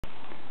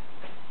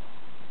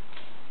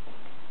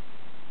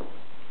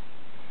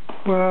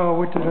Well,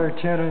 what did our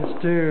tenants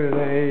do?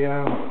 They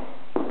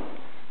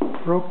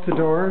broke the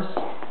doors,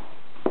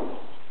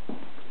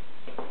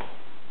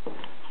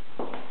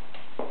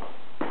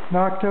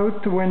 knocked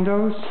out the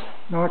windows,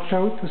 knocked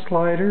out the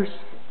sliders,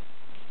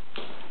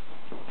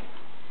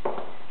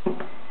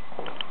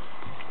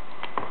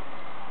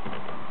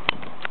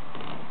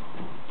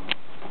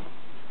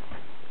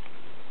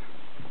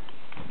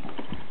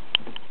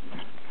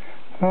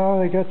 oh,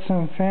 they got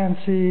some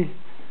fancy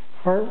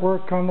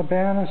artwork on the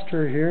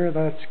banister here.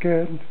 That's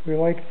good. We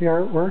like the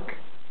artwork.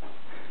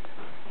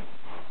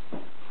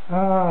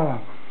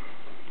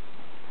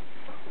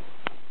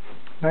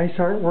 Nice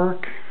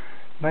artwork.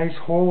 Nice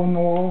hole in the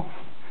wall.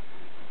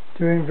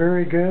 Doing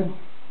very good.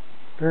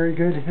 Very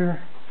good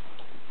here.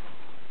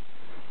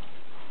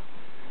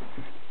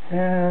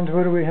 And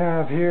what do we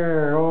have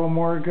here? Oh,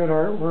 more good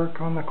artwork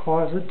on the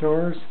closet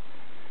doors.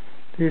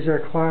 These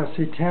are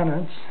classy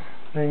tenants.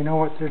 They know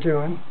what they're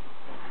doing.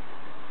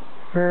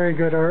 Very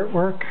good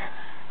artwork.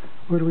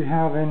 What do we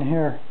have in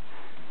here?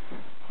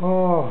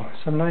 Oh,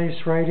 some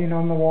nice writing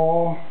on the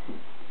wall.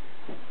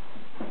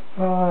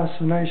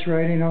 Some nice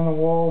writing on the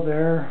wall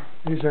there.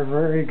 These are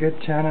very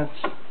good tenants.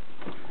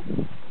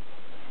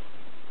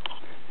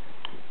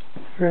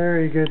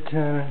 Very good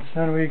tenants.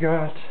 And we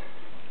got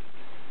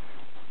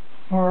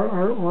more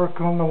artwork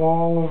on the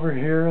wall over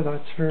here.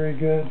 That's very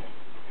good.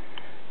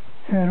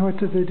 And what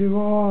did they do?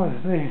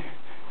 Oh, they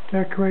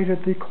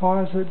decorated the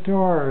closet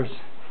doors.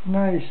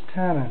 Nice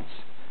tenants.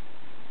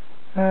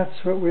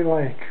 That's what we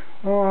like.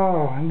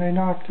 Oh, and they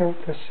knocked out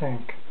the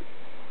sink.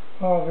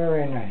 Oh,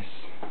 very nice.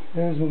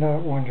 Isn't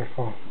that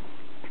wonderful?